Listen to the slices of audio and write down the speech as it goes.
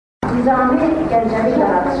Nizami Gencevi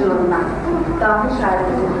yaratıcılığından dahi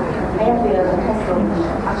şairimizin həyat və yazın həsr olmuş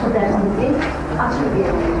açıq dərsimizi açıq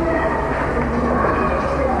verilir.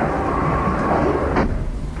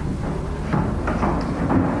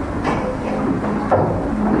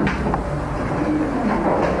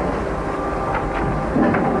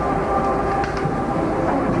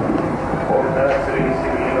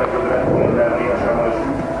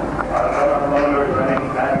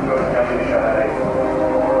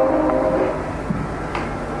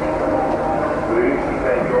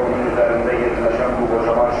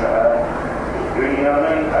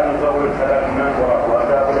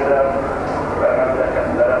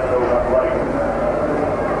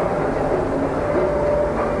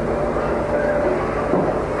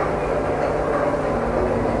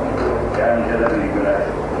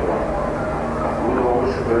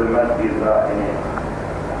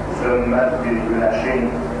 Sönmez bir güneşin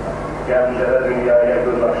Gence'de dünyaya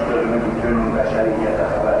göz açtığını bütün beşeriyete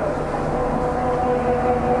haber.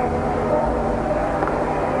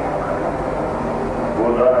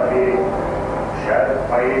 Bu dahi şerh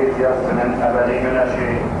poeziyasının ebedi güneşi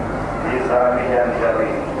Nizami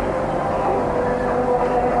Gencevi.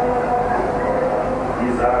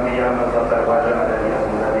 Nizami yalnız Azerbaycan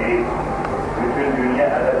edebiyatında değil, bütün dünya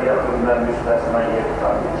edebiyatında müstesna yer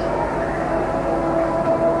tutarmış.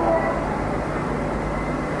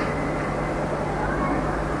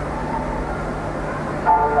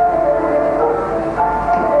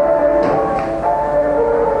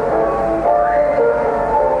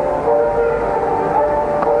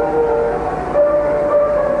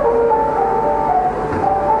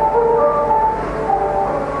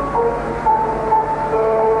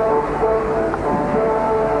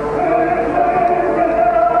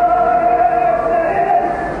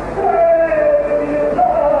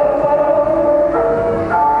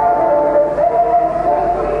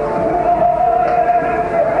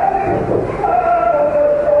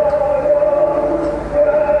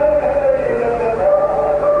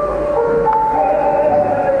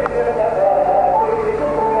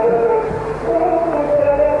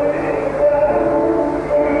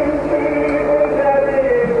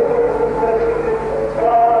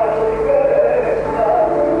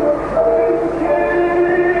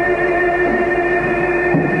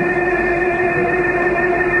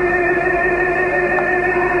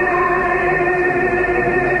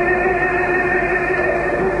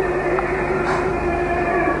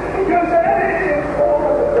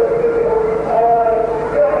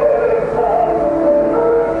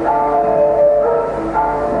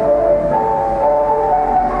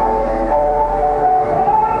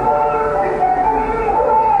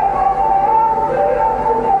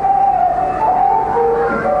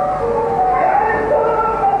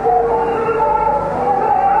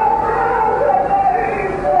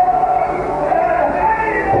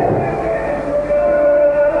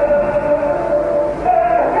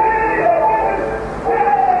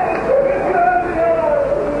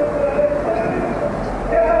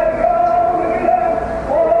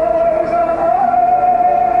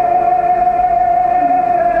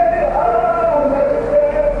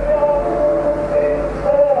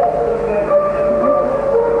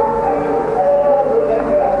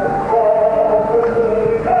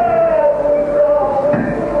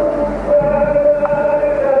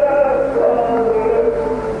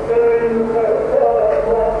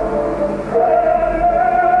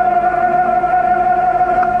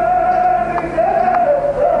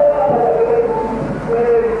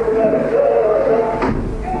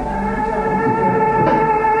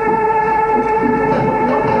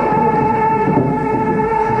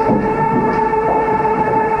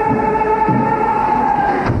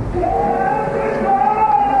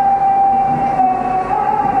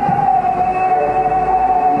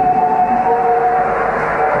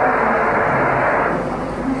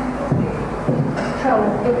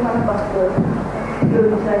 Ekrana baxdıq,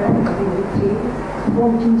 görüntülərdən bildik ki,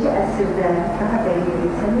 12-ci əsrdə, daha dəqiq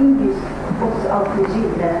isə 1136-cı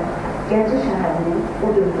ildə Gəncə şəhərinin,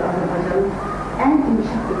 o dövrdə Azərbaycanın ən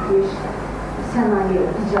inkişaf etmiş sənaye,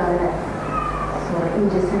 ticarət, sonra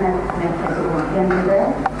incəsənət mərkəzi olan Gəncədə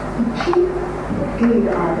iki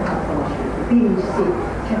qeyri-adi hadisə başlayırdı. Birincisi,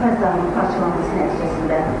 Kəpəz dağının parçalanması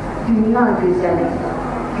nəticəsində dünya gözəllik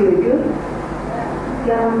Göygöl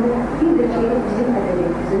yarandı. Bir de ki, bizim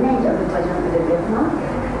ədəbiyyatımızı, neyce Azərbaycan ədəbiyyatına,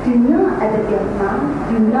 dünya ədəbiyyatına,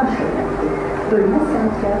 dünya şöhrətli, ölməz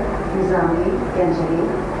sənətkar Nizami Gencevi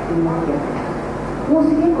dünya gəlir.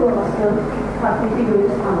 Musiqiyə qulaqası portreti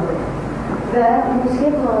görürüz anıdır və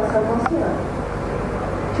musiqiyə qulaqası sonra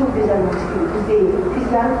Çok güzel musiqi, biz deyil.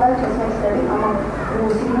 Bizləri daha kəsmək istədik, amma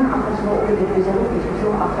musiqinin axıcılığı o qədər gözəl olur ki, biz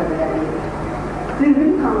onu axıra bilərik.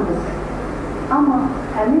 Bülbül tanıdıq. Amma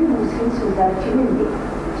həmin musiqinin sözləri kimindir?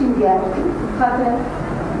 Kim deyər ki, xatirə?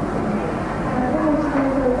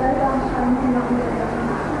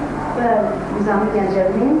 Və Nizami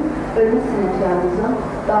Gencevi'nin ölmüş sənətkarımızın,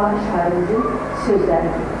 dahi şairimizin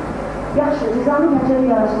sözləridir. Yaxşı, Nizami Gencevi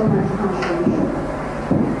yaraşılığına tanışılmışım.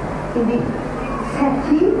 İndi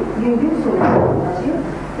səthi yüngül sorular olacaq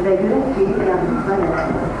və görək ki, yanımızda nələr.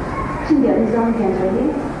 Şimdi Nizami Gencevi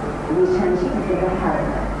neçənci ildə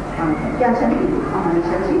hərdir. Gencevi idi, amma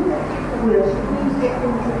neçənci ildə? Buyur.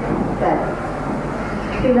 Bəli.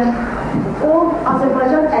 Belə, o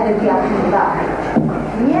Azərbaycan ədəbiyyatında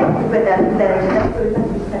niyə bu qədər dərəcədə ölmək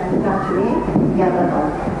istənənlər kimi yada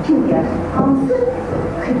qalır? Kim deyər? Hansı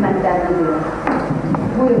xidmətlərini duyur?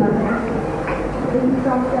 Buyurun.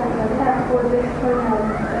 Nizami Gencevi hər boyda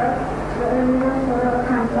işləməliydi və ölümdən sonra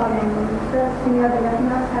xəmsə alınmışdı. Dünya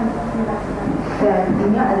ədəbiyyatına xəmsəsini bəsləmişdi. Və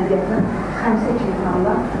dünya ədəbiyyatına xəmsə kimi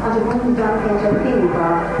tanılar. Ancaq bunu Nizami Gencevi deyil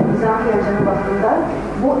var. Nizami Gencevi vaxtında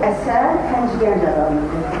bu əsər 5 gənc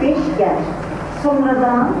adamıydı. 5 gənc.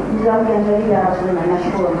 Sonradan Nizami Gencevi yaradıcılığına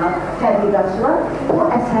məşğul olan tədqiqatçılar bu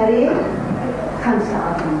əsəri xəmsə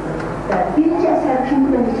adlandı. Və birinci əsər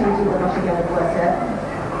kimdir və neçənci ildə başa gəlir bu əsər?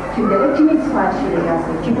 Kimdə və kimin sifarişi ilə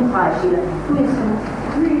yazılır, kimin xahişi ilə? Buyursunuz.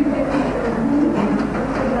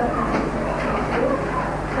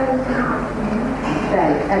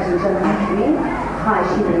 Bəli, Ərzincan Həkimin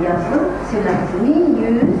xahişi ilə yazılır. Sirrəsi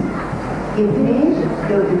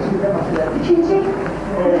 1174-cü ildə başlayır. İkinci,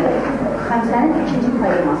 Xəmsənin ikinci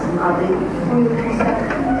poemasının adı buyurmuşsa.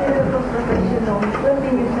 1195 ildə olmuşdur,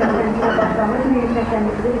 1180-ci ildə başlamış,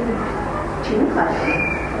 1180-ci ildə kimin xahişi?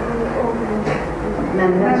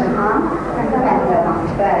 Məndən Cahan Ətfərdan.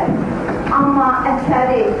 Bəli. Amma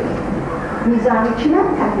Ətfəri Nizami kimə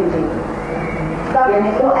təhvil edir?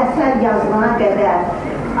 Yəni, o əsər yazılana qədər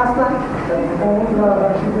aslan onun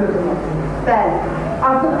qardaşı gözləmək. Bəli.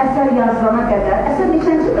 Artıq əsər yazılana qədər, əsər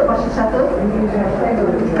neçənci ildə başa çatır?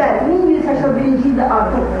 1181. Bəli, 1181-ci ildə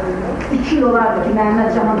artıq 2 il olardı ki, Məhəmməd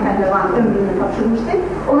Cahan Pəhləvan ömrünü tapşırmışdı.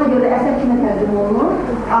 Ona görə əsər kimə tərcümə olunur?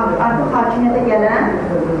 Artıq hakimiyyətə gələn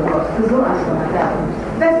Qızıl Arslan.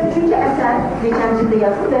 Bəs üçüncü əsər neçənci ildə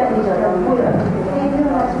yazılır və icazədir. Buyurun.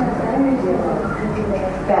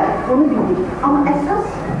 Bəli, onu bildik. Amma əsas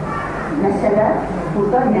məsələ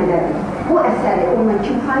burada nələrdir? Bu əsəri ondan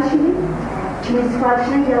kim xahiş edir? Kimin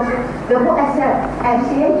sifarişinə yazır və bu əsər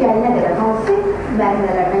ərsəyə gəlinə qədər hansı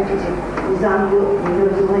mərhələlərdən keçir? Nizami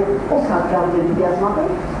mövzunu o saat qəbul edib yazmadı.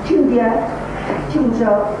 Kim deyər? Kim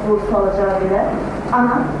uca bu sualacağı bilər?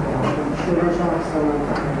 Ana? Şirvanşah Aslanlar.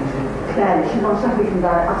 Bəli, Şirvanşah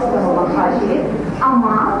hökümdarı Aslan olan xahiş edir.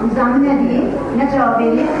 Amma Nizami nə deyir? Nə cavab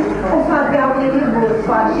verir? O saat qəbul edir bu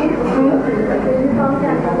sifarişi. Buyur. Nizami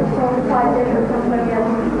Gencevi son fayda götürmeye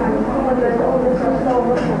gelmişler. Ona göre de orada çalışda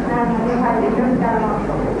olur.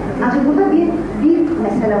 Ancaq burada bir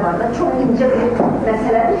məsələ var da, çox incə bir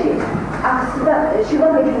məsələdir ki,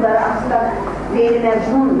 Şirvan hökümdarı Aksıda Leyli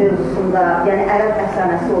Məcnun mövzusunda, yəni ərəb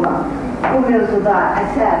əfsanəsi olan bu mövzuda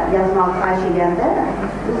əsər yazmağı xahiş edəndə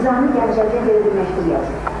Nizami Gencevi'yə belə bir məktub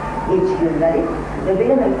yazır, elçi göndərib və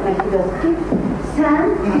belə məktub yazır ki, sən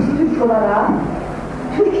biz Türk olaraq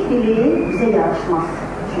Türk dili bizə yarışmaz.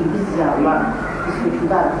 Çünki biz yazlar, biz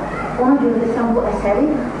hökümdarıq. Ona görə də sən bu əsəri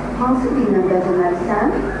hansı dillə bəzəməlisən?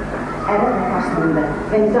 Ərəb və fars dilində.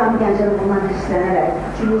 Və Nizami Gencevi bundan hirslənərək.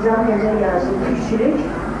 Çünki Nizami Gencevi yaraşılı türkçülük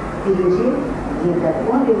birinci yerdədir.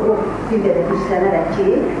 Ona görə o bir qədər hirslənərək ki,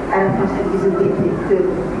 ərəb farsda bizim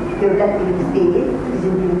dövlət dilimiz deyil,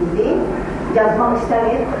 bizim dilimiz deyil, yazmaq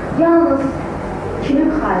istəmir. Yalnız kimin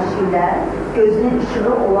xahişi ilə gözünün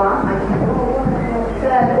işığı olan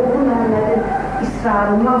və oğul Məhəmmədin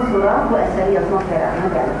israrından sonra bu əsəri yazmaq qərarına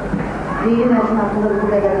gəlir. Leyli Məcnun haqqında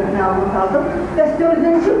burada gəlib məlumat aldım. Bəs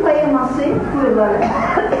 4-cü poeması buyurlar.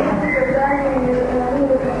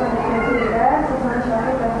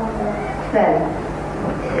 Bəli.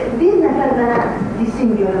 Bir nəfər mənə desin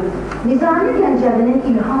görüm. Nizami Gencevinin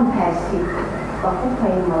ilham tərsi, bax bu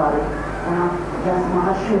poemaları ona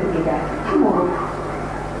yazmağa şövq edən kim olur?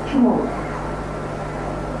 Kim olur?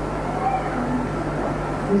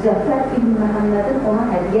 Müzəffər İbn Məhəmmədin ona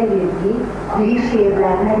hədiyyə verdiyi bir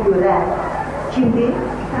şeirlərinə görə kimdir?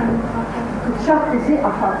 Qıpçaq qızı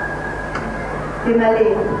Afaq. Deməli,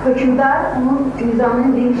 hökümdar onun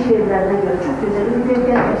Nizaminin lirik şeirlərinə görə çox gözəl, gəl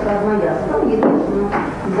yaşlarından yazdı. Tam 7 yaşının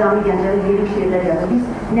Nizami Gencevi lirik şeirlər yazdı. Biz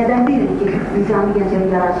nədən bilirik ki, Nizami Gencevi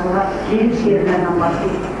yaradıcılığa lirik şeirlərlə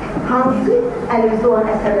başlayır? Hansı əlimizdə olan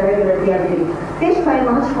əsərlərə görə deyə bilirik? 5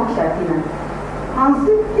 poemanı çıxmaq şərti ilə.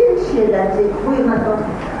 hansı dil şiirləri buyurun bakalım.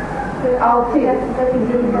 6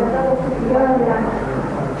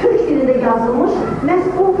 Türk dilində yazılmış, məhz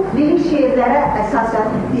bu lirik şeirlərə əsasən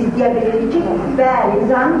biz deyə bilirik ki, bəli,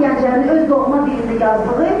 Nizami Gencevi'nin öz doğma dilində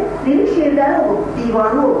yazdığı lirik şeirləri olub,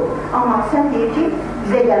 divanı olub. Amma sən deyir ki,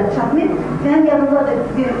 bizə gəlib çatmayıb. Mənim yanımda da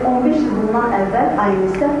bir 15 il bundan əvvəl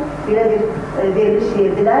aynısı belə bir veriliş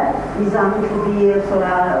verdilər. Nizami Gencevi,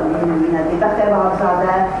 sonra Bəxtər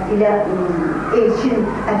Vahabzadə ilə Elçin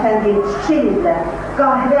Əfəndi çıxış edildilər.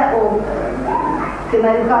 Qahirə o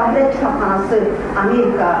deməli, Qahirə kitabxanası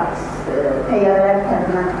Amerika təyyarələri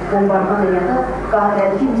tərəfindən bombardıman edəndə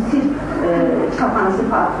Qahirədəki Misir kitabxanası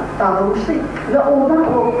dağılmışdı və oradan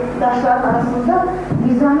o daşların arasında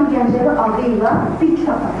Nizami Gencevi adıyla bir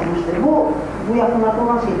kitab tapılmışdır. Bu yaxınlarda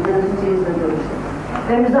olan şeydir, özünüzdə görmüşdür.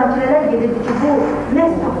 Və müzakirələr gedirdi ki, bu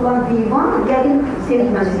məhz tapılan divan, gəlin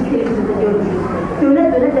seyirməcisi televizorda görmüşdür.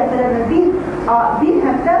 Dönə-dönə dəfələrlə bir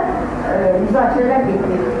həftə müzakirələr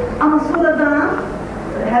getdir. Amma sonradan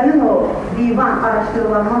həmin o divan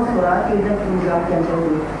araşdırılandan sonra gözlə ki, Nizami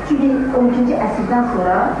Gencevi. Çünki 12-ci əsrdən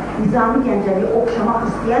sonra Nizami Gencevi oxşamaq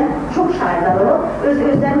istəyən çox şairlər olub,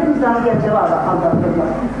 özlərində Nizami Gencevi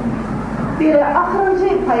adlandırırlar. Bir axırıncı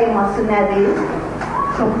poeması nədir?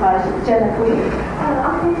 Çox xarici, Cənət buyur.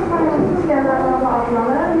 Axırıncı poeması Skəndərnamə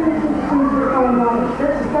adlanır. 13-cü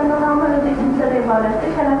tamamlanmışdır. Skəndərnamə özü ikincisindən ibarətdir.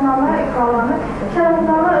 Şərəfnamə iqbalanır.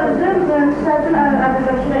 Şərəfnamə özü Müstəddin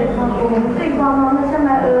Əbubəkirə iqbal olunmuşdur. İqbalnamə isə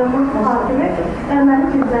Mülk hakimi mənim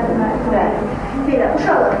güzlərimə. Belə,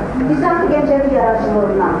 uşaqlar, Nizami Gencevi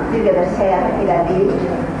yaradıcılığından bir qədər səyahət elədik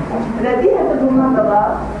və bir həftə bundan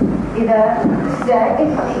qabaq sizə ev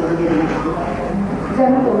tapşırığı verilmişdir.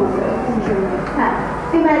 Zəhmət olmasa.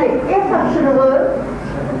 Deməli, ev tapşırığı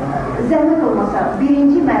zəhmət olmasa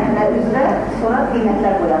birinci mərhələ üzrə sonra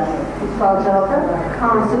qiymətlər qoyarsınız. Bu sual cavabda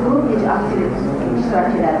hansı qrup necə aktiv iştirak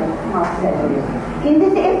elədi, mühasirədir. İndi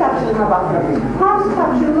isə ev tapşırığına baxırıq. Hansı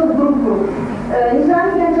tapşırığı qrup?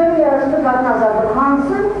 Nizami Gencevi yaradıcılığı qadın azadlığı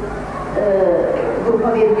hansı qrupa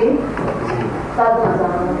verilir? Qadın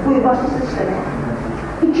azadlığı. Buyur, başlasınız işləmək.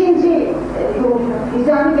 İkinci grup,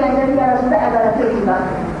 Nizami Gencevi yaradıcılığı ədalətli hökmdar.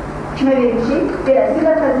 Kimə verilmişik? Belə,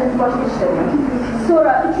 Zillər Xəzinəsi başqa işləmək.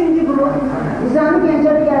 Sonra üçüncü grup, Nizami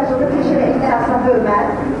Gencevi yaradıcılığı peşə və ixtirasına hörmət,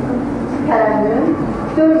 tərənnüm.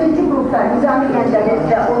 Dördüncü grupda Nizami Gencevi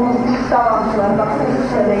və onun davamçıları baxsın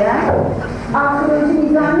işləməyə. Axırıncı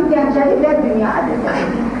Nizami Gencevi və dünya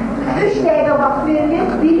ədəbiyyatı. 3 dəqiqə vaxt verilir,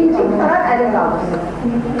 birinci qarar əlində alırsın.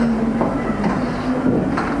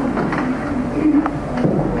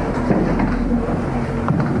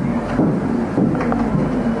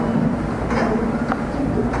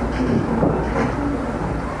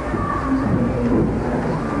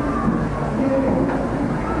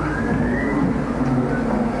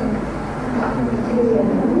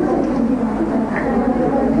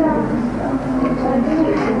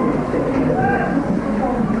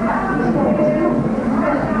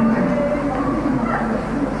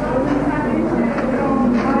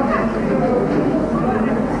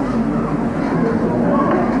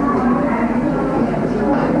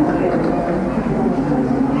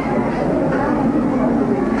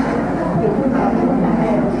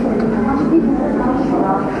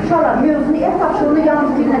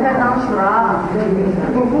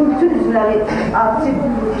 Aciq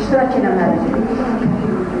iştirak eləməlidir.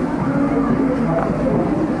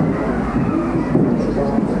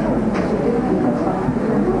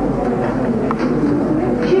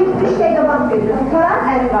 Şimdi 3 dəqiqə vaxt verilir. Qutaran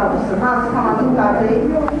əli qaldırsın. Hansı komandı qutardı?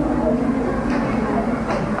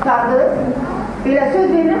 Qutardı. Belə söz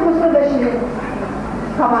verilir Xüsrü Bəşirin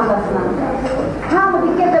komandasına. Hamı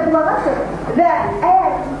diqqətlə qulaq asır və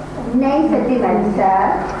əgər nəyisə deməlisə,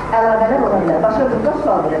 əlavələr ola bilər. Başqa qrupda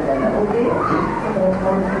sual verə bilərlər. O deyil.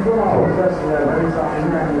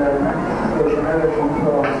 İnsanların əhlilərindən görüşənə və çoxun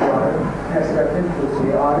davamçıları nəsrətin xüsusi,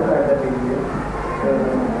 arif ədəbiyyi,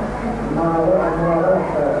 manalı, ənvalı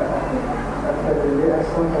ədəbiyyi,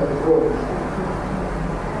 əslan tədbisi olmuşdur.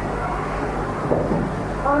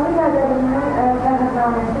 Arif ədəbinin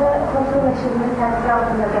sərhədnaməsi Xüsrü Bəşirin təsiri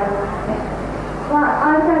altında gəlmişdir.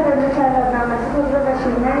 Arif ədəbinin sərhədnaməsi Xüsrü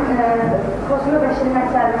Bəşirin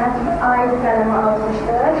əsərinə aid qələmə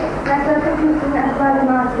alınmışdır. Nəsrətin Kürsünün Əxbari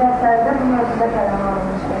Naziri əsərində bu mövzuda qələmə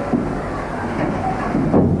alınmışdır.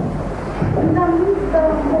 Nizaminin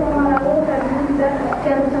davamlı olaraq o tərəfinin bizə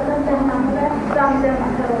gəlmişədən səhnəmi və Ramizə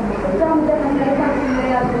məsələ olmuşdur. Ramizə məsələ təmsilində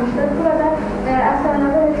yazılmışdır. Burada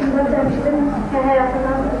əsərlərdə hökmdar Cəmşidin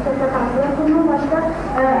həyatından söhbət alınır. Bundan başqa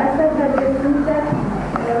əsər tədbirinin isə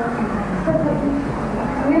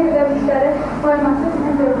Min və müştəri qoyması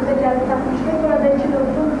bizim dövrümüzə gəlib tapmışdır. Burada iki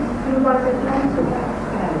dövrün mübarizəsindən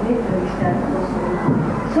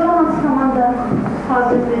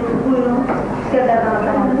hazırdır. Buyurun.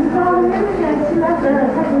 Nizami Gencevi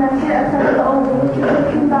əsərində olduğu kimi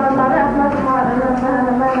hökmdarları əxlaq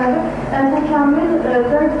mənəvi təkamül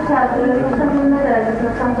və müstəqillər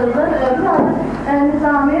dərəcəsinə çatdırılır. Burada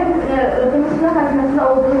Nizami demişlər xəzinəsində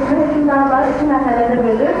olduğu kimi hökmdarları iki mərhələdə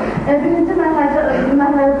bölür. Birinci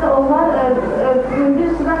mərhələdə onlar bir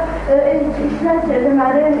sıra işlər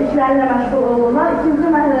deməli, işlərlə məşğul olurlar. İkinci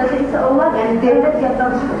mərhələdə isə onlar devlət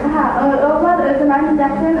yaddan çıxır. Onlar deməli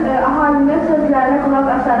millətin əhalinin sözlərinə qulaq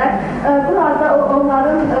asaraq burada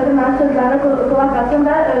onların deməli sözlərinə qulaq asın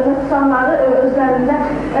və nöqsanları özlərində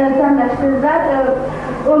cəmləşdirirlər.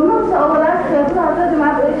 Ondansa olaraq burada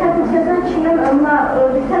deməli tədqiqləşən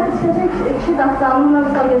kişi dastanını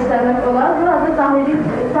misal göstərmək olar. Burada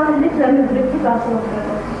cahillik və müdriklik qarşılıqdır.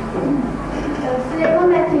 Süleyman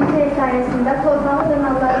Mətinci hekayəsində torpağı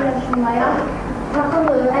dırnaqları yaşamayan, taxıl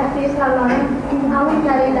əkdiyi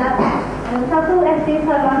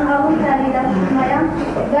tarlanın alın təri ilə tutmayan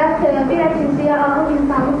və bir əkinçiyə ağıl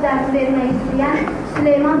insanlıq dərsi vermək istəyən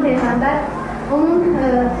Süleyman Peyğəmbər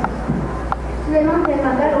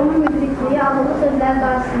onun müdrikliyi, ağıllı sözlər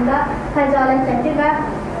qarşısında xəcalət çəkir və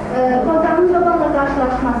torpağın çobanla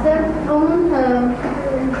qarşılaşması,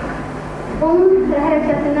 onun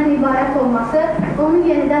hərəkətindən ibarət olması, onun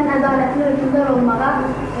yenidən ədalətli hökmdar olmağa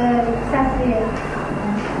səsləyir.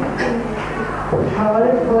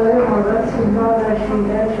 Şair poemada sizlər və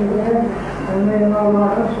şiirlər kimi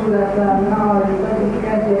memarların surətlərinə ayrıca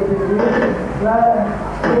diqqət edilir və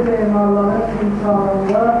bu memarların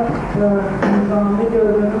timsalında Nizami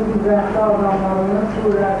dövrünün qüdrətli adamlarının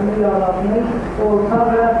surətini yaratmış,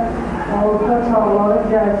 orta çağların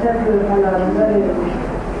gerçək lövhələrində verilmişdir.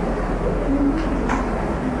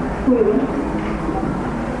 Buyurun.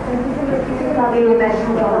 Qadın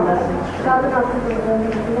məşhur olasınız. Qadın asılılığını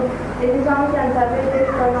Nizami Gencevi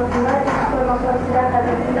formasında, formasında sizlər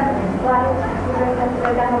xəbərində vahid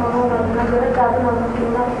müzəkəsilə qəhrəman olmadığına görə qadın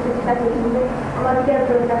asılılığına xüsusiyyət edildi. Amma digər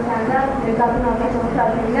bölgəsində qadın asılılığının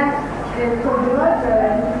tərbiyyinə toplumlar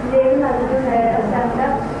Leyli Məzudun əsərində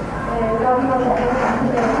qadın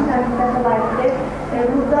asılılığının tərbiyyəsə layiqdir.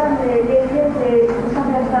 Burada Leyli insan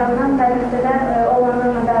yaşlarından bəlkələr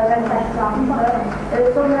olanlarla bərabər təşkil almışdır.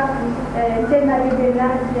 Sonra sevmədiyi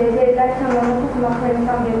birindən Leylər kanalını tutmasına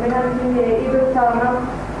imkan verir. Həmçinin İbrahim Sağlam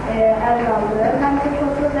əl qaldırır. Həmçinin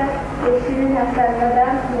çoxlu və şirin əsərində də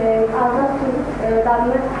azad çocuk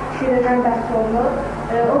qadını şirindən bəhs olunur.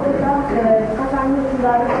 O burada Qasanlı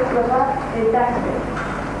qızları çoxluğa dərs verir.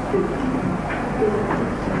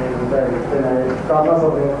 Qadın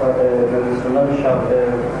azadlığı mövzusunda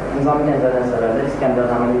Nizami Gencevi əsərlərində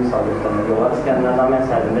İskəndərnaməni misal göstərmək olar. İskəndərnamə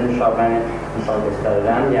əsərində Nüşabəni misal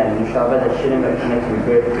göstərirəm. Yəni, Nüşabə də şirin və hükümət kimi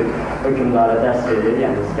böyük bir hökmdara dərs verir,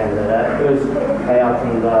 yəni İskəndərə. Öz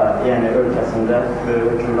həyatında, yəni ölkəsində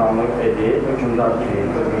hökmdarlıq edir, hökmdar kimi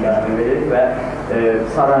hökmdarlıq verir və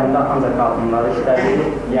sarayında ancaq qadınları işlədir.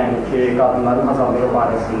 Yəni ki, qadınların azadlığı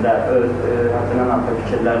barəsində öz həddindən artıq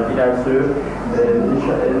fikirlər irəli sürür.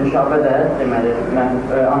 Nüşabə də deməli,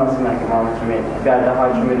 anası məhkumanı kimi qərdə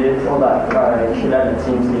hakimidir. O da kişilərlə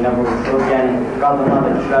cinsiyinə vuruşur. Yəni, qadınlarla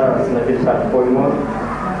kişilər arasında bir fərq qoymur.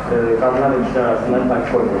 Qadınlarla kişilər arasında fərq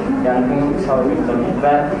qoymur. Yəni, bunu misal göstərmək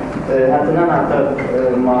və həddindən artıq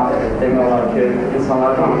demək olar ki,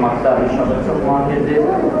 insanları tanımaqda Nüşabə çox mahirdir.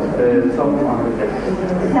 Çox mahirdir.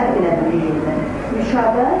 Səhv elədim.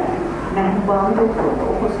 Nüşabə məhkumanı yoxdur.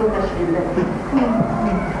 O xüsusilə təşkildə.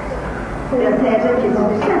 Biraz həyəcək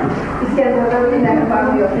keçirirsən, İskəndərdən bir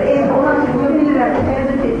məhkumanı yoxdur. Olan kimi bilirəm ki,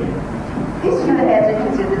 həyəcək keçirir. Heç kimi həyəcək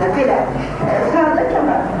keçirdilər. Belə, sağda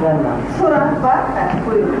kənar. Sonra var,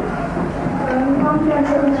 buyurun. Nizami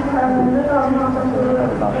Gencevi çıxarlarında qadın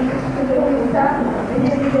asılılığında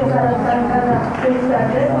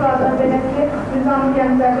göstərilir. Burada belə ki, Nizami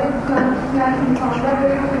Gencevi İslam insanda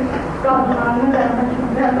böyük qadınlarının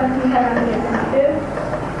rəhbətini tərənnüm etmişdir.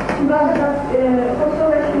 Burada Kosovo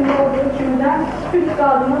və Şində olduğu kimi də üç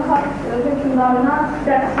qadını xalq hökmdarına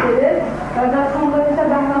dərs verir və sonra isə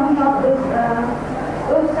Bəhrəmin xalq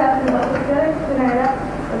öz səhvini başlayaraq sürəylə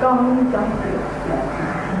qanunu müzakirə edir.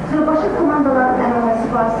 Sonra başqa komandaların əməməsi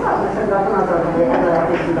varsa, məsələn, qadın azadlığı, ədalət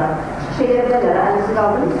hökmdar, şeyə bilərlər, əlinizi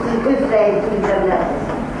qaldırın, siz öz rəyini bildirə bilərsiniz.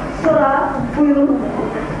 Sonra buyurun.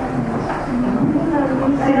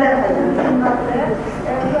 Sizlər həzirdir.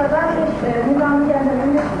 Burada Nizami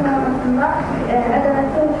Gəncəvinin çıxarmasında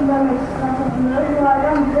ədalətli hökmdar meclisindən toxunur.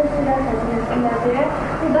 Bunlardan bizə sizlər həzirləşsinlər.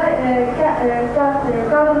 Burada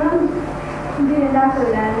qadının birindən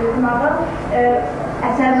söylənir.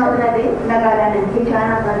 Əsərin adı nədir? Məqalənin,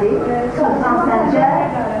 hekayənin adı nədir? Sultan Səncə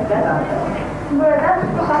və Burada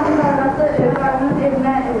xatın qarğası qadının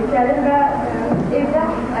evinə gəlir və evdə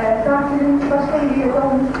qatilin başqa bir yerdə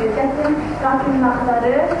olmuş bir qətlin qatilin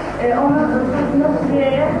axtarı, onu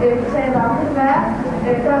Suriyeyə sayılanır və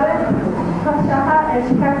qarı padişaha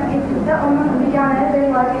şikayət etdikdə onun biganəli və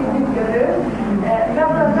müvafiqini görür və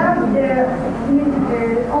burada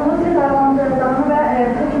onun cəzalandırıldığını və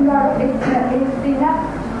hökümdarlıq etdiyinə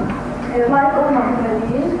layiq olmadığını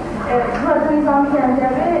deyir. Burada Nizami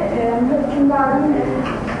Gencevi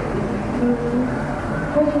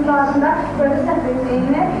hökümdarında böyle səhv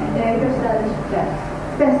etdiyini göstərir.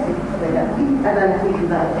 Bəsdir belə, ədalətli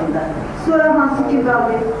hökümdarlığında. Sonra hansı kim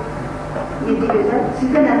qaldı? 7 gözəl.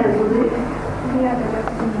 Sizdə nə mövzudur? Dünya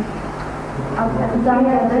dövləti. Nizami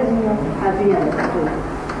Gencevi. Dünya dövləti.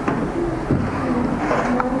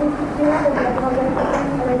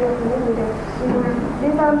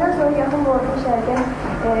 Nizamdan sonra yaxın orta şərqin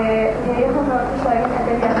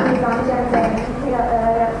ədəbiyyatı Nizami Gencevi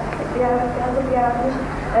yaratmış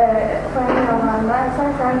poemalarında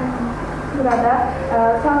əsasən burada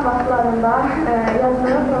sağ vaxtlarında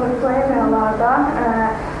yazılan poemalarda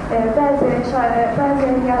bəzi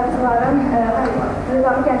yazıçıların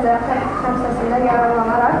Nizami Gencevi xəmsəsində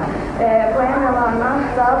yararlanaraq poemalarına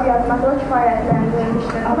cavab yazmaqla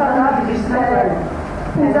kifayətləndirilmişdir. Burada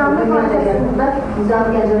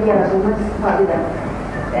Nizami Gencevi yaradılmaq istifadə edir.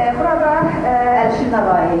 Burada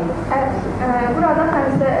Burada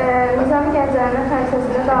Nizami Gencevinin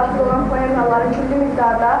xəmsəsində daxil olan poemaların külli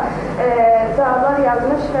miqdarda cavablar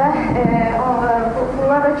yazmış və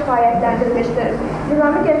bunlar da kifayətləndirilmişdir.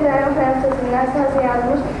 Nizami Gencevinin xəmsəsində əsasən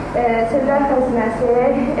yazmış Sevlər Xəzinəsi,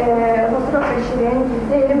 Hosurov və Şirin,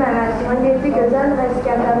 Leyli Məmədinin, 7 Gözəl və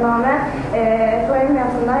İskəndərnamə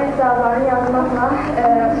poemasında cavabların yazmaqla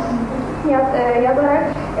yazaraq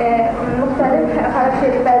müxtəlif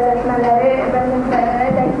xarakterli bənzətmələri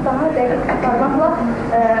daha dəqiq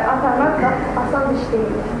aparmaq da asan iş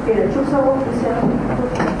deyil. Belə, çox sağ olun.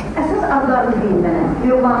 Əsas adlarını deyin mənə.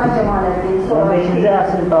 Yolana Cəmaləddin, sonra 15-ci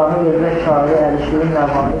əsr dahi vermək şairi Əlişirin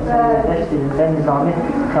Nəvai 5 dilində Nizami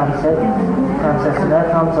xəmsəsinə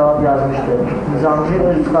tam cavab yazmışdır. Nizami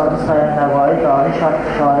öz ustadı sayan Nəvai dahi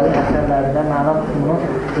şairin əsərlərində məna tutumunu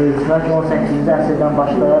ölçmək 18-ci əsrdən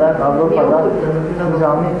başlayaraq Avropada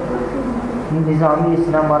Nizami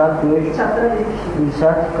isinə maraq böyük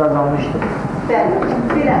yüksək qazanmışdır. Bəli,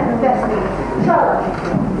 belə, bəsdir. İnşallah.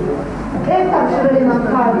 Ev tapşırığı ilə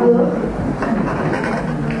qarlı,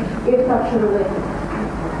 ev tapşırığı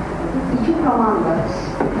 2 komanda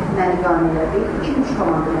məni qanilədi, 2-3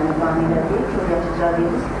 komanda məni qanilədi, çox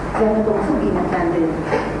yaşayacağız, zəhmət olsun qiymətləndirir.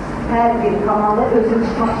 Hər bir komanda özünü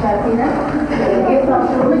çıxmaq şərti ilə ev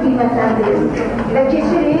tapşırığını qiymətləndirir və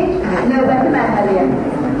keçirik növbəti mərhələyə.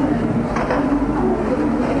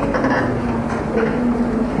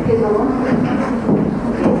 Tez olun.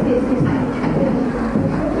 Tez.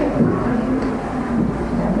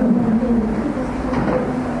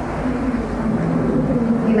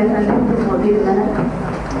 Qiymətləndirir, tez olun, verin mənə.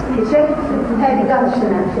 Keçək, həqiqat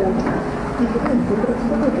işinə.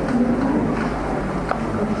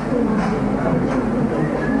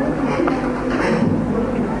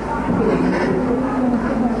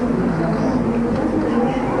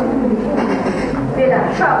 Belə,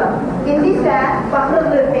 uşaqlar, indi isə baxırıq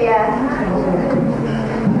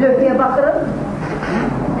lövhəyə baxırıq.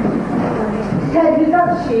 Tədqiqat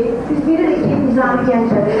işi, biz bilirik ki, Nizami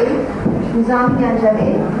Gencevi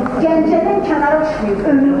Gəncədən kənara çıxmayıb,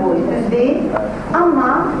 ömür boyu, düz deyil.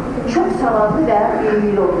 Amma çox savadlı və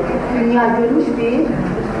dünya görmüş bir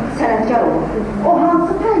sənətkar olur. O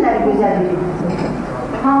hansı fənləri gözəl bilir?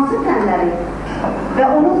 Hansı fənləri? Və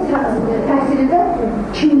onun təhsilində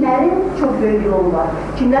kimlərin çox böyük yolu var?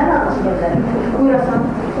 Kimlərin arası gəzər? Buyurasan.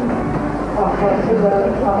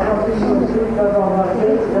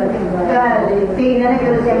 Bəli, deyilənə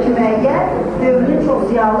görə Zəki Məyyər dövrünün çox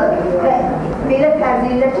ziyalı və belə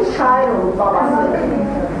tərzilə ki, şair olub babası.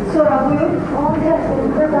 Sonra buyur. Onun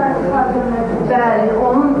təhsilində dayısı Xaricə Ömərin. Bəli,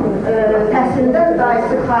 onun təhsilində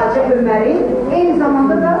dayısı Xaricə Ömərin, eyni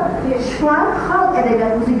zamanda da şifahi xalq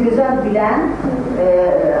ədəbiyyatımızı gözəl bilən,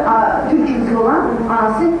 Türk izli olan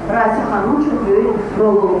anası Raisa xanımın çox böyük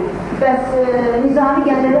rolu olur. Bəs Nizami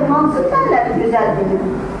Gencevi hansı fənləri gözəl bilir?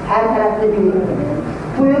 Hər tərəfli bilir.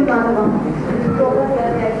 Buyur, Qanıqan. Yox.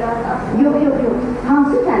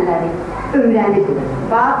 Hansı fənləri öyrənir?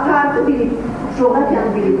 Bax, tarixi bilir,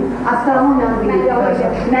 coğrafiyanı bilir, astronomiyanı bilir,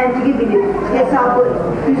 məntiqi bilir, hesabı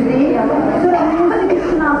düzləyir. Sonra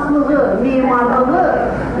musiqişünaslığı, mimarlığı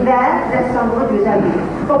və rəssamlığı gözəl bilir.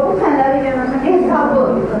 Bu fənləri hesabı,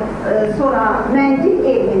 sonra məntiq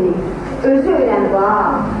elmini özü öyrənir.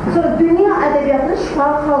 Sonra dünya ədəbiyyatı ədəbiyyatını,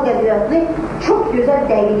 şifahi xalq ədəbiyyatını çox gözəl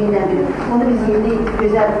dəqiqliylə bilir. Onu biz yeni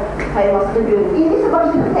gözəl paylaşmasında görürük. İndi isə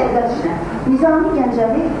başlayalım tədqiqat işinə. Nizami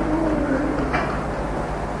Gencevi,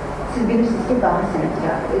 siz bilirsiniz ki, daha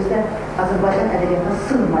sənətkar, özdə Azərbaycan ədəbiyyatına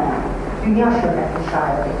sığmayan, dünya şöhrətli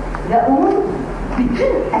şairi və onun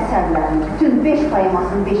bütün əsərlərini, bütün 5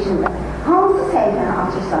 poemasının 5-ində hansı səhifəni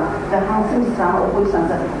açırsan və hansı misranı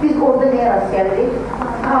oxuyursansa, biz orada nəyə rast gəlirik?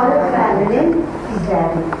 Tarix fənninin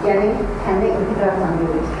izlərini, yəni kəndə inteqrasiyanı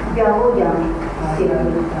görürük, biologiyanın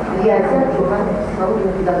hissiyatını, riyaziyyat, coğrafiya,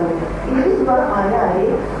 psixologiya, pedagogika. İndi biz bunları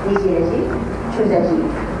ayrı-ayrı necələcəyik, çözəcəyik.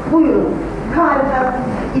 Buyurun, tarixə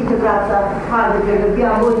inteqrasiya, harada görülür,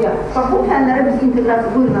 biologiya. Bax, bu fənlərə biz inteqrasiya,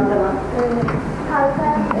 buyurun adına. Tarixə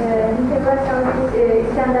inteqrasiyanı biz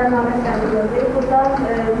İskəndərnamə əsərini görürük. Burada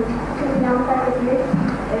dünyanın fərqlilik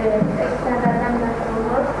İskəndərdən nəşr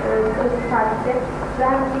olunur, öz tarixi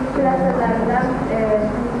və ilk əsərlərindən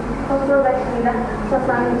Xosrov vəkililə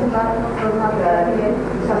Sasani hökümdarının adı çəkilir.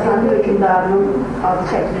 Sasani hökümdarının adı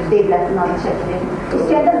çəkilir, devlətin adı çəkilir.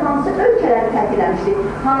 İskəndər hansı ölkələri fəth eləmişdir?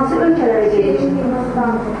 Hansı ölkələrə gelmişdir?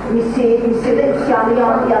 Misirdə üsyanı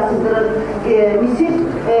yazıldırır. Misir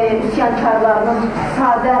üsyankarlarının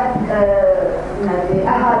sadə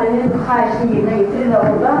əhalinin xahişini yerinə getirir və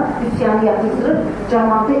orada üsyanı yazıldırır.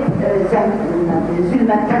 Cəmaatı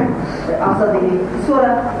zülmətdən azad edir.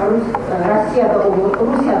 Sonra Rusiyada olur,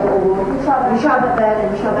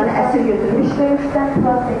 müşabəni əsir götürmüş. Döyüşdən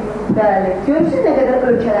xilas edir. Bəli, görürsünüz nə qədər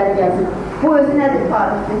ölkələri gəzir. Bu özü nədir?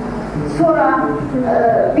 Tarixdir. Sonra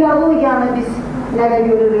biologiyanı biz nədə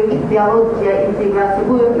görürük? Biologiya, inteqrasiya,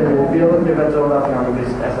 buyur. Biologiya və coğrafiyanı biz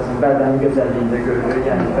əsasən Bərdənin gözəlliyində görürük.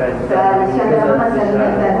 Bəli, Səndərə məsələndə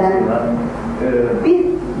Bərdənin. Bir,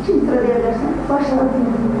 ikinci sıra deyə bilərsən, başlayalım.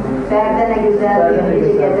 Bərdə nə gözəldir,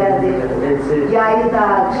 necə gəzərdir. Yayı da,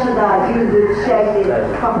 qışı da, güldür, çiçəkdir.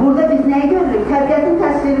 Bax, burada biz nəyi görürük? Təbiətin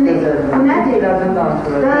təsvirini. Bu nədir?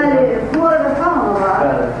 Bəli, bu arada tamamı var.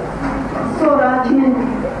 Sonra kimin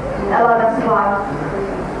əlavəsi var?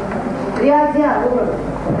 Riyaziyyat olur.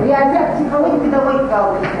 Riyaziyyat, psixoloji, pedagogik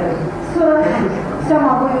qaldı. Sonra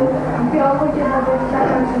Səma buyur. Biologiyada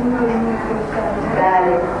sərəncinin ölümünü göstərir.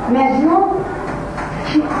 Bəli. Məcnun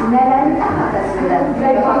nələrin əhatəsində?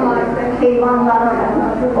 Heyvanların.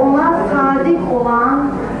 Onlar sadiq olan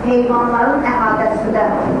heyvanların əhatəsində.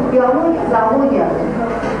 Biologiya, zoologiyadır.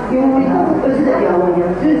 Ümumilinin özü də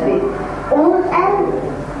biologiyadır, düzdür. Onun ən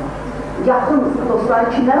yaxın dostları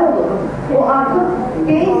kimlər olur? O artıq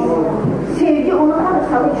sevgi onu hara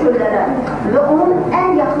salır çöllərə və onun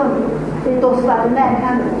ən yaxın dostları,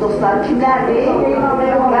 mərhəm dostları kimlərdir?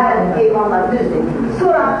 Heyvanlar, düzdür.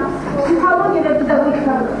 Sonra psixologiya və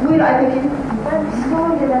pedagogika, buyur Aytekin. Ben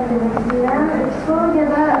psikologiyada demək istəyirəm.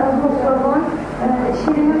 Psikologiyada Xosrovun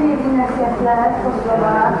şirinin verdiyi nəsiyyətlər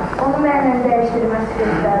Xosrova, onu mənlə dəyişdirməsi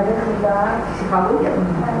göstərilir burada. Psixologiya.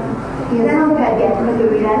 İnsan təbiətini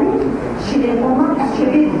öyrənir, şirin ondan üst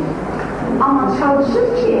çevirir. Amma çalışır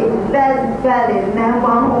ki, bəli,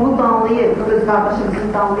 mənbanı onu danlayır, öz qardaşımızı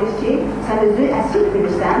danlayır ki, sən özü əsir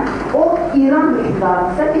bilirsən, o İran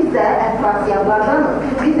hökümdarıdırsa, biz də ətrafiyyalardanıq,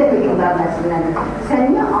 biz də hökümdar nəslindəndir. Sən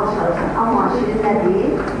niyə alışarırsan? Amma şirin nədir?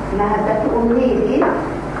 Məhəbbəti onu nə edir?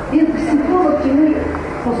 Bir psikolog kimi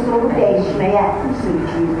Xosrovu dəyişməyə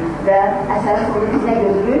sürükləyir və əsərin sonunda biz nə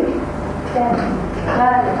görürük?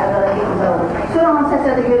 Bəli, əvvəlaki güzel olur. Sonra hansı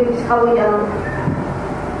əsərdə görürük psixologiyanın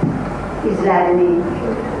izlərini.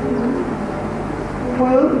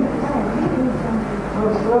 Buyur.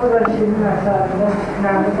 Xosrov və şirin əsərində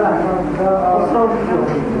nəmi qarşılığında Xosrov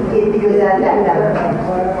 7 gözəllərdən.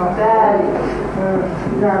 Bəli.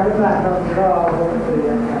 nəmi qarşılığında aldım.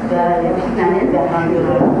 Bəli, fitnənin bəhanı.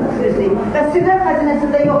 Və sirlər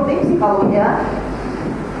xəzinəsində yox deyil psixologiya.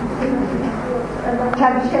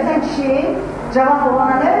 Kəbişkəsən kişi cavab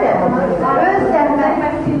olana nə öyrədir? Öz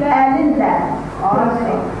zəhmət əlinlə.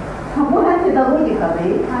 Bu həm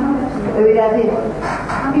pedagogikadır, öyrədir.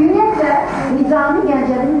 Ümumiyyətlə, Nizami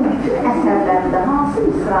Gəncəvinin bütün əsərlərində hansı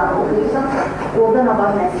misranı oxuyursansa, orada nə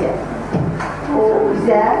var nəsiyyət? O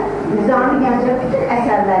bizə Nizami Gəncəv bütün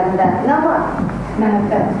əsərlərində nə var?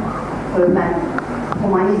 Məhəbbət, hörmət,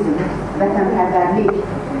 humanizm, vətənpərvərlik,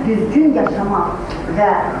 düzgün yaşamaq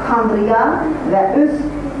və Tanrıya və öz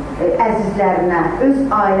əzizlərinə, öz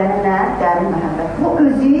ailəninə dərin məhəbbət. Bu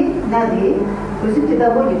özü nədir? Özü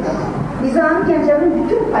pedagogikadır. Nizami Gəncəvinin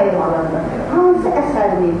bütün poemalarında hansı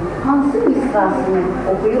əsərini, hansı misrasını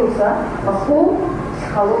oxuyursa, o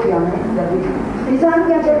psixologiyanı və bu. Nizami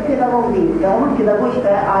Gəncəv pedagog deyil və onun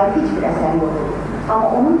pedagogikaya aid heç bir əsəri yoxdur. Amma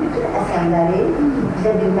onun bütün əsərləri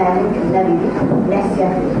bizə bir müəllim günə verir,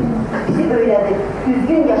 nəsiyyət verir. Bizi öyrədir,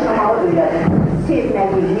 düzgün yaşamağı öyrədir.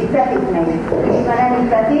 Sevməyi, nifrət etməyi, düşmənə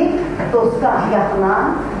nifrəti, dosta, yaxına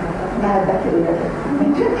məhəbbəti öyrədir.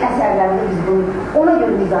 Bütün əsərlərində biz bunu, ona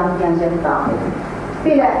görə Nizami Gencevi daxil edir.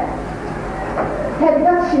 Belə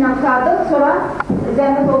tədqiqat işinə çıxardıq, sonra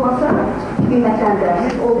zəhmət olmasa qiymətləndirək.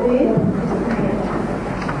 O bir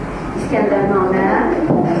İskəndərnamə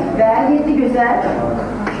və 7 gözəl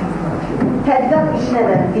tədqiqat işinə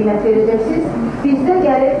də qiymət verəcəksiniz. Bizdə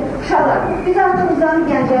gəlib uşaqlar, biz artıq Nizami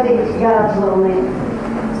Gencevi yaradıcılığını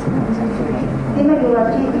demək olar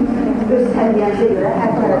ki, öz səviyyənizə görə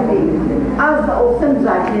hər tərəf deyildir. Az da olsa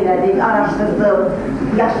müzakirə elədik, araşdırdık,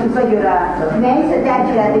 yaşımıza görə nəyisə dərk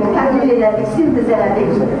elədik, təhlil elədik, sintez elədik,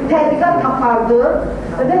 tədqiqat apardıq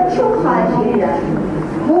və çox xahiş edirəm.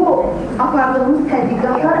 Bu apardığımız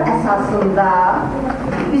tədqiqatlar əsasında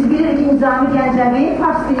biz bilirik ki, Nizami Gencevi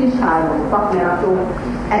fars dili şairi, baxmayaraq ki, o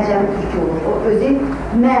əcəmi türk olur, o özü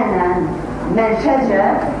mənən, mənşəcə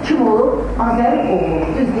kim olub? Azəri olur,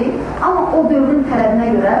 düzdür. Amma o dövrün tələbinə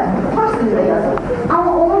görə fars dilində yazır.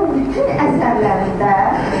 Amma onun bütün əsərlərində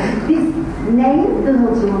biz nəyin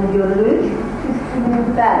dığılcılığını görürük?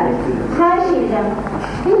 Bəli, xahiş edirəm,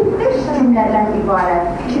 5 cümlədən ibarət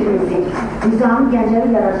fikrimizi Nizami Gencevi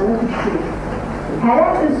yaradıcılığını düşünür. Hərə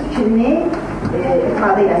öz fikrini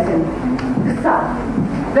ifadə eləsin, qısa.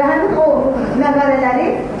 Və həmin o məqalələri,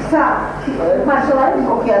 qısa parçaları biz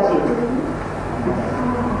oxuyacağıq.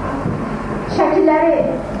 Şəkilləri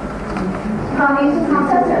tanıyırsınız,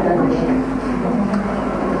 hansı əsərdən düşür?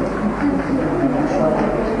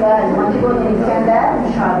 Bəli, Makedoniya İskəndər,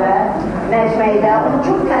 müşabə, məcməyidə, onu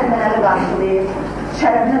çox kəlmələri qarşılayır,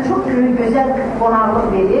 şərəfinə çox böyük, gözəl qonaqlıq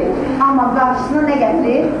verir, amma qarşısına nə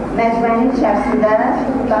gətirir? Məcməyinin içərisində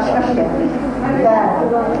daş-qaş gətirir.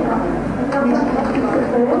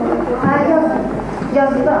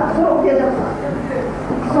 Yazıda, sonra oxuyacaqsın.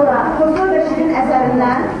 Sonra Xosrow Bəşirin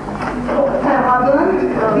əsərindən Fərhadın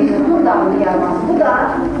Vizudun dağını yazması. Bu da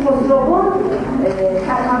Xosrowun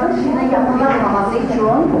Fərhadın şirinə yaxınlanmaması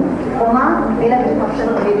üçün ona belə bir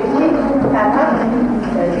tapşırıq verir ki, Fərhad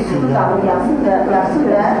Vizudun dağını yazsın və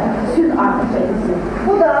süd artıq çəkilsin.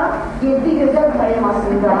 Bu da 7 gözəl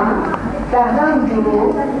poemasından Bəhram Gülü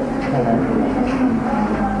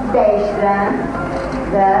dəyişdirən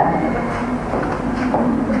və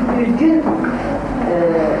düzgün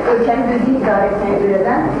ölkənin düzgün idarə etməyə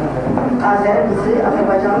görədən Azəri qızı,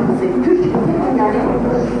 Azərbaycanın qızı, Türk qızı, yəni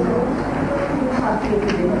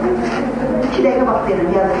 2 dəqiqə vaxt verin,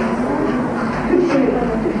 yazın. Türk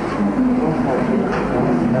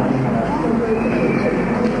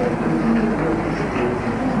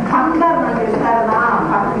faktlarla göstərin,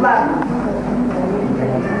 faktlarla.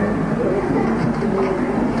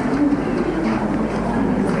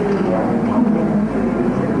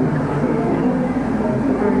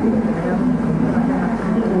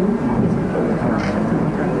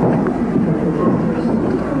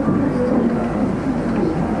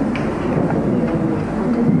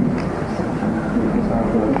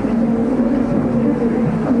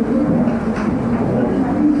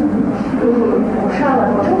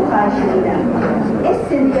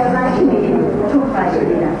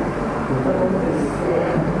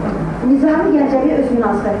 Nizami Gencevi öz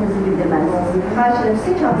münasibətinizi bildirməlisiniz. Xahiş edirəm,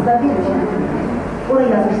 sizin kağızda bir oraya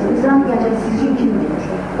yazırsınız. Nizami Gencevi sizce kimdir?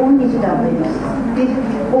 Onu necə qəbul edirsiniz? Bir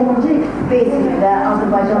 10-cu beyzində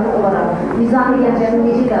Azərbaycanlı olaraq Nizami Gencevini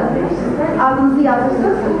necə qəbul edirsiniz? Adınızı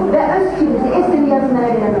yazırsınız və öz fikrinizi, esini yazın mənə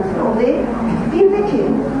verəndən sonra. O deyil. Bir də ki,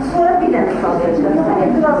 sonra bir dənə ifadəyəcəklər. Mən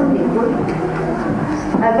etirazım deyil.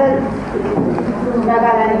 Əvvəl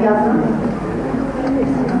məqaləni yazın.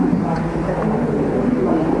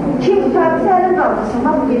 Kim tarihsəlin qaldırsın,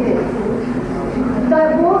 bu gedir. Və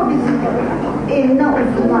bu, biz elinə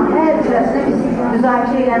uzundan hər cürəsinə biz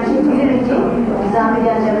müzakirə eləmişik, bilirik ki, Nizami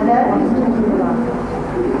Gencevidə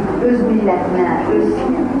öz millətinə, öz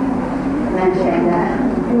mənşəyinə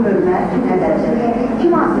hörmət nə dərəcədir.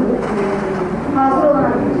 Kim hazırdır? Hazır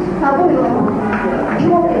olan, ha buyurun,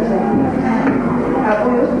 kim oxuyacaq? Ha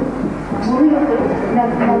buyur, bunu yoxdur,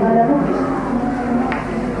 məqalələr oxuyur.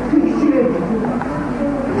 Türkçülük.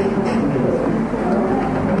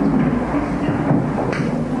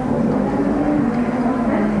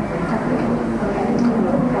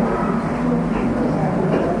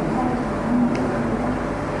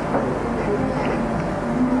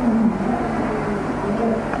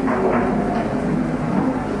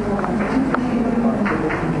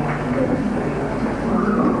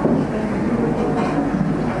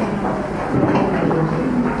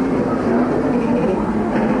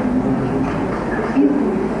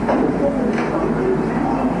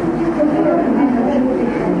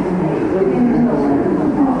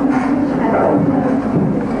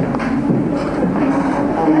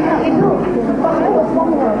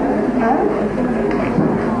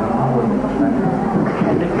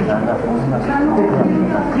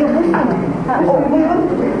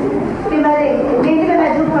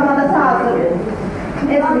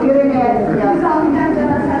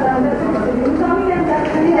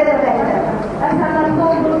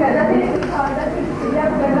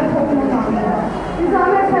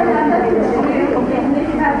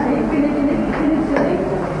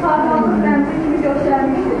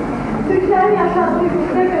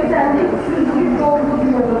 ve gözəllik, süzgün,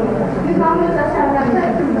 dolğunluğu. Nizami öz əsərlərində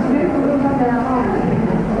büyük qurumdan bəyan olunur.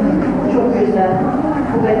 Çok güzel.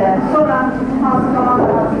 Bu kadar. Sonra hansı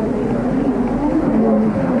komanda?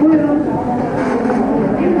 Buyurun.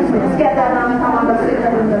 İskendername komandası.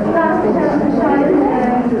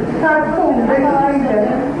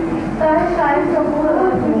 Tarih şair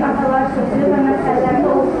topluluğu Türk atalar sözü və məsələlərdə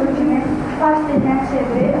olduğu kimi baş dilinə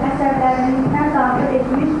çevirib, əsərlərindən daxil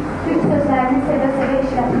etmiş, Türk sözlərini sevə-sevə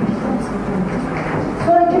işlətmişdir.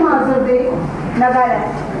 Sonra kim hazırdır? Məqalə.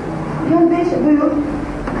 Göndəş, buyur.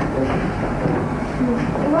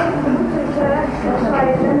 Türkçə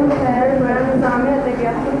şairlərin şəhəri görən Nizami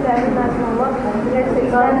ədəbiyyatının dərin məzmunlu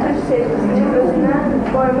Bineqedidən Türk sevgisini özünə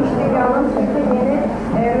qoymuş dünyanın Türklə yeni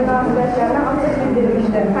münasibətlərinə açıq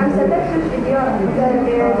bildirmişdir. Həmsədə Türk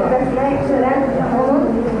ideologiyasına yüksələn onun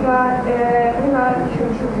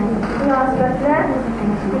münasibətinə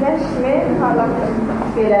güneş kimi parlaqdır.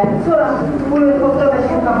 Belə. Sonra buyur, Orta və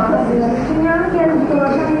Şir komandası. Dünyanın gəzib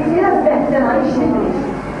dolaşan Biraz bəhsən işlədir.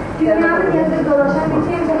 Dünyanın gəzib dolaşan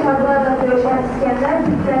neçə şəkərlərlə döyüşən İskəndər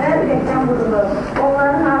Türklərə ürəkdən vurulur.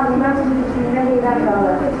 Onların ağlından müzikliğində heylər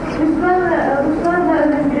qalır. Ruslarla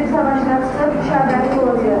ölümcülük savaşına çıxıb müşahidəni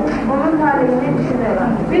qoruyor. Onun tarihini düşünür.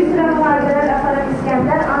 Bir sıra müharibələr aparan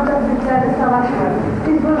İskəndər ancaq Türklərlə savaşmır.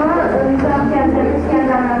 Biz bunu Nizami Gencevi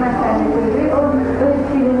İskəndərnamə əsərini görürük. O öz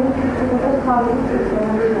dilini, öz xalqını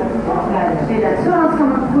Belə. Sonra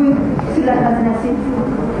buyur, Sirlər Xəzinəsi.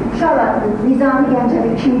 İnşallah Nizami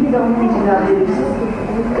Gencevi kimdir və onu necə qəbul edirsiniz?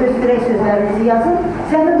 Öz dirək sözlərinizi yazın.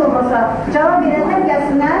 Zəhmət olmasa cavab verənlər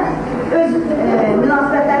gəlsinlər, öz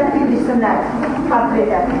münasibətlərini bildirsinlər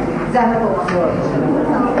portretə. Zəhmət olmasa.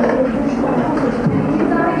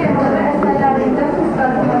 Nizami Gencevi əsərlərində Türk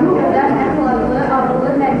qadınlarını görən əxlaqlı,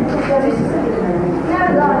 ağıllı, nəqli görürsünüz.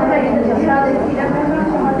 Nerede ağlı və gedəcək? Şəhadətiyle məmnun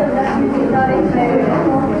şəhadətlərini idarə etməyə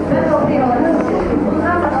və doğru yola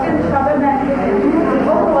bundan başqa müşabə mənfidir.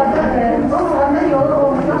 O yolu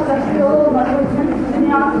olmaz, başka yolu olmadığı için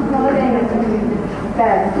dünyanın tutmağa değmesin.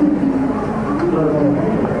 Bəli.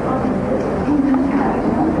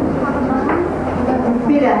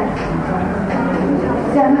 Birə.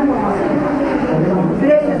 Zəhmət olmasın.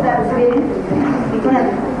 Ürək sözlərinizi verin. Bu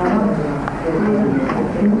nədir?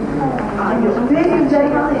 Ürək Gəncəvi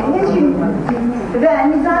heç kim və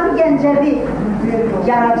Nizami Gəncəvi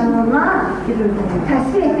yaradıcılığına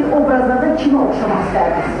təsvir etdiyi obrazlarda kimə oxşamaq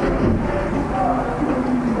istərdiniz?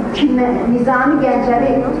 Nizami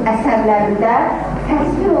Gəncəvi əsərlərində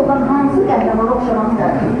təsvir olan hansı qəhrəmana oxşamaq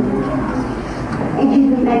istərdiniz?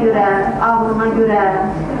 İgidliyinə görə, ağlına görə,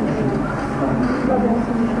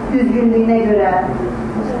 düzgünlüyünə görə.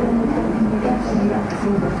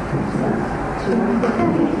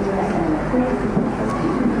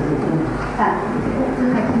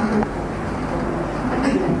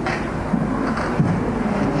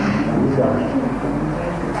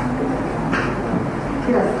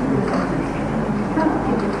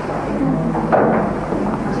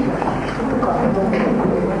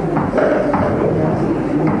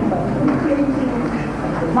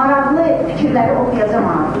 Maraqlı fikirləri oxuyacam,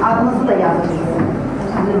 adınızı da yazırsınız.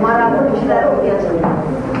 Maraqlı fikirləri oxuyacam.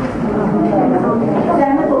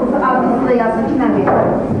 Zəhmət olursa adınızı da yazın ki, mən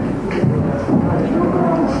verirəm.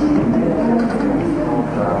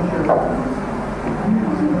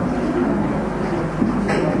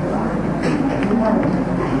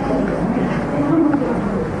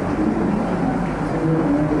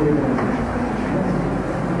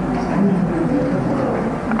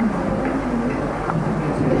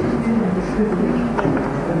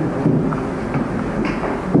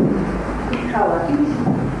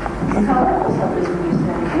 Sağlar olsa özünü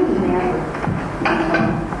göstərir. Dünya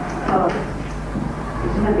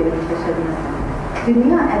özümə belə bir şey söyləməsəm.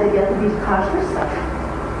 Dünya ədəbiyyatı bir karşırsa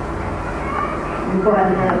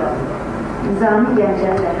müqaviləyə var. Nizami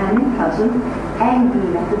Gencevi həmin tacın ən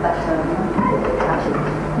qiymətli daşlarından taşıdır.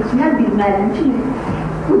 Heç mən bilmədim ki,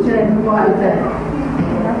 bu cürə müqavilə.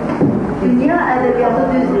 Dünya ədəbiyyatı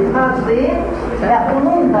düzdür, tacdır və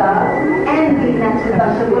onun da ən qiymətli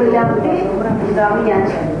daşı qoyuyandır Nizami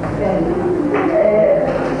Gencevi.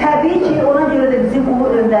 Təbii ki, ona görə də bizim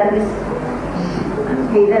uğur öndərimiz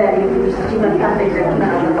Heydər Əliyev demişdir ki, mən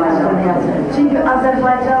Azərbaycanlı yazırım. Çünki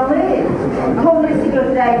Azərbaycanlı Kongresi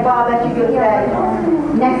götürək, Babəki götürək,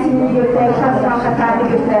 Nəsimini götürək, Şahsıran Şəkərini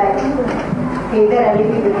götürək, Heydər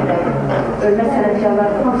Əliyevi götürək. Ölmə sənətkarlar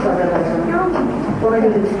hamısı Azərbaycanlı. Ona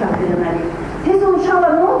görə biz təqdir edilməliyik. Tez olun,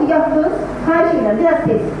 uşaqlar, nə oldu, yapdınız? Xahiş edirəm, biraz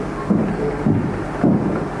tez.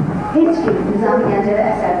 Heç kim Nizami Gencevi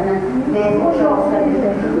əsərindən mənim oxşamaq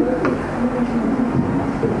istədir.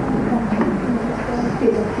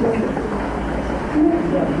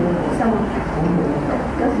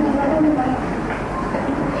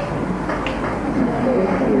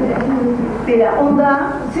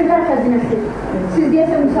 Burada Sirlər Xəzinəsi. Siz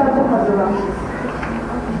deyəsə müsabiqə hazırlamışsınız.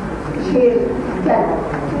 Şeir, gəlin.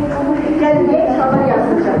 Gəlin deyə inşallah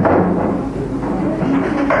yazılacaq.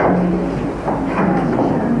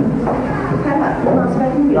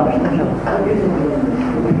 Münasibətim gəlin.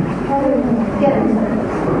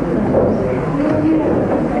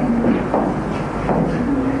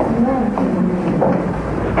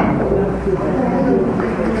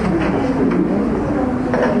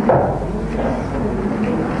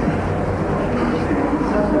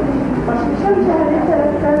 Başmışam şəhərin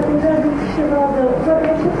tərəflərində bir kişi vardı.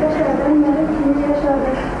 Uzaqlaşıb yaşardan yarım kimi yaşardı.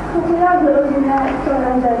 Oxuyardı özünə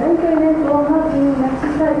öğrencilerden. Böyle olmaz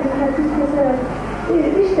nimetsiz hərəkətsiz keserek.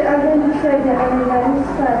 İşte əldən düşsəydi əmirlərini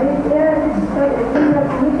sıfardı. Eğer de sıfar edin,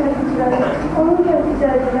 bunu kərkizləri. Onun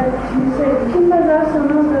kərkizlərilər düşünsəydi. Kim məzar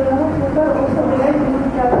sanazdır, rahat yollar olsa belə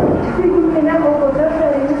günlüklərdi. Bir gün belə o qoca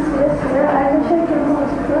fərini silə əyləşərkən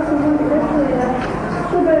açıqla sana belə söylər.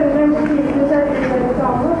 Bu bölümden bir güzel bir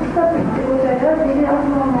kalma, kitap bitti hocaya, biri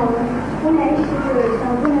atmamalı. Bu ne işi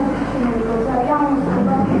görürsen, bu ne düşünür hoca, yalnız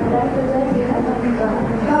buradan neler güzel bir adamda.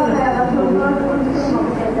 Yal hayatımlar konuşulmak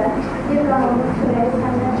üzere, bir kanallık süreye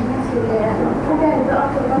senden mesleğe, bu derdi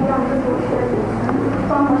akıldan yandı boşlayabilirsin.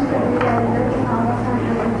 Bambaşka bir yerde kinama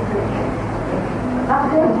senden mesleğe.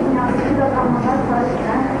 Ahiret dünyasını da kalmalar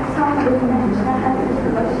karşıdan, tam bölümden içine her türlü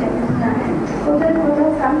başlayabilirsin. Hoca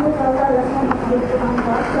sen bu dağlarla son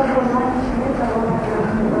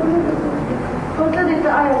Hoca dedi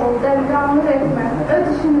ayol, delikanlı etme, öz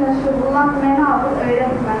işinle şurulan menabı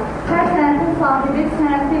öğretme. Her senetin sahibi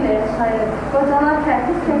senetiyle yaşayır. Hocalar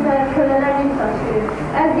tersiz keser, köleler yük taşır.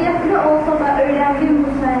 Əziyyətli olsa da öğrendiğim bu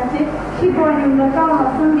seneti, ki boynumda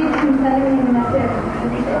kalmasın bir kimsenin minneti.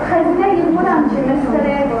 Xəzinə yılmıram ki,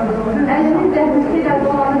 meseleye koydum. Elimin zəhmetiyle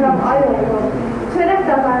dolanıram ayoldu. Çörək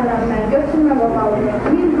qazanıram mən, götürmə babalıyım.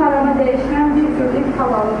 Min harama dəyişməm bir günlük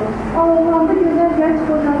halalıyım. Ağlandı gözəl gənc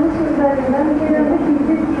qocanın sözlərindən, gələndə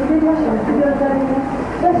gizli yaşadı gözlərindən.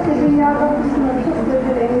 Bəsdir dünyada bu sınır çox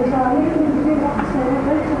gözür eyəcani, bir vaxt səni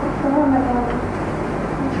və çox daha məqalı.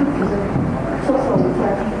 Çok güzel. Çok sağ olun.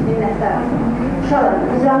 Minnətlər. Uşaqlar,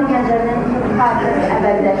 Nizami Gencevi'nin tarixini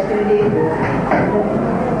əbədiləşdirdik.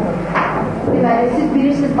 Deməli, siz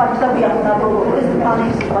bilirsiniz, Bakıda bu yaxınlarda olur. Siz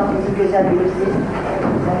tanıyırsınız, Bakınızı gözəl bilirsiniz.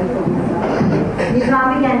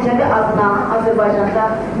 Nizami Gencevi adına Azərbaycanda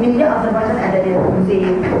Milli Azərbaycan Ədəbiyyat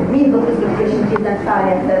Muzeyi 1945-ci ildən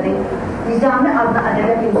fəaliyyətdədir. Nizami adına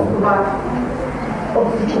ədəbiyyat institutu var.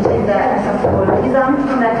 32-ci ildə əsas qoyulur. Nizami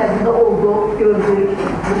Kültür Mərkəzində oldu, gördük.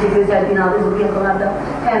 Bu gözəl binada bu yaxınlarda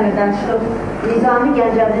təmirdən çıxıb. Nizami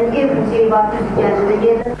Gəncəvinin ev muzeyi var, düzdür Gəncədə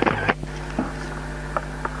yerdə.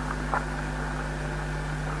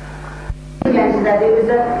 Gəncədədir,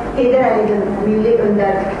 özə Heydər Əliyevin milli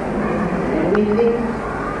öndər, milli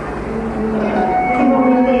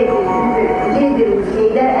liderimiz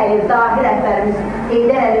Heydər Əliyev, dahi rəhbərimiz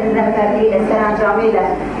Heydər Əliyevin rəhbərliyi ilə, sərəncamı ilə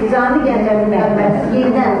Nizami Gəncəvinin rəhbərliyi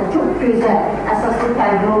yeniden çox gözəl, əsaslı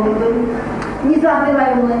tərbiyə olurdu. Nizami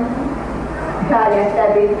rayonu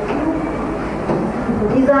fəaliyyətləri,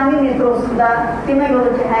 Nizami metrosunda demək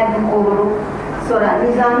olur ki, hər gün oluruq. Sonra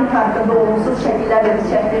Nizami parkında olumsuz şəkillərlə biz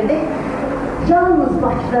çəkdirdik. Yalnız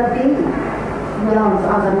Bakıda deyil, yalnız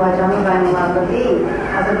Azərbaycanın rayonlarında deyil,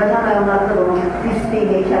 Azərbaycan rayonlarında da onun büstü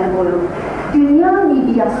heykəli qoyulur. Dünya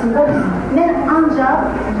miqyasında mən ancaq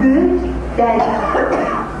böyük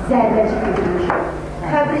zərbəcik edilmişim.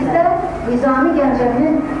 Təbrizdə Nizami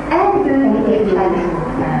Gəncəvinin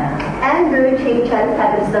ən böyük heykəli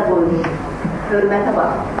Təbrizdə qoyulur. Hörmətə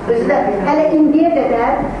bax. Özü də hələ indiyə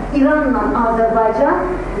qədər İranla Azərbaycan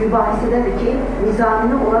mübahisədədir ki,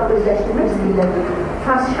 Nizamini onlar özləşdirmək istəyirlər.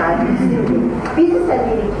 Fars şairi bizimdir. Biz isə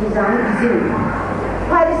deyirik ki, Nizami bizimdir.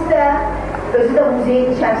 Parisdə, özü də muzeyin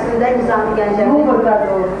içərisində Nizami Gəncəvi Louvre'da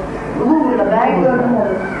olur. Louvre'da bəli gördüm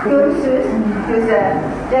olur. Görürsünüz, gözəl.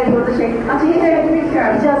 Gəl burada şey,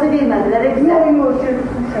 icazə vermədilər.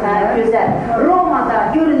 Gözəl. Romada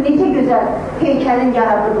görün necə gözəl heykəlin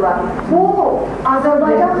yaradıdılar. Bu,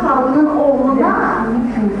 Azərbaycan xalqının oğluna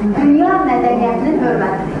dünya mədəniyyətinin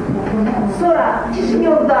hörmətidir. Sonra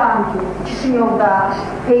Kişinyovda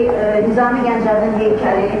Nizami Gəncəvinin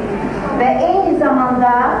heykəli və eyni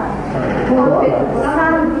zamanda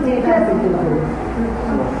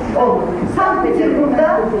Sankt-Peterburgda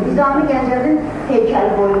Nizami Gəncəvinin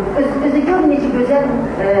heykəli qoyulur. Özü görün necə gözəl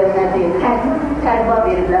tərbiyə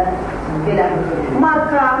verirlər.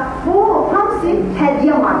 Marka, bu hamısı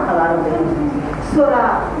hədiyyə markalarıdır. Sonra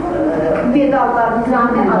medallar,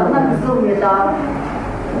 Nizami adına qızıl medal,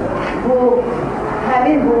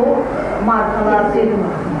 həmin bu markalardır.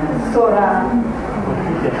 Sonra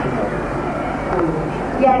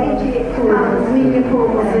yəqin ki, milli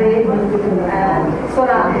pulumuzu,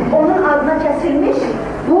 sonra onun adına kəsilmiş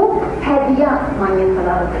bu hədiyyə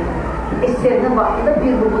manyetalarıdır. SSR-nin vaxtında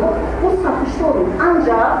bir rublu bu satışda olur.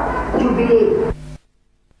 Ancaq jubiley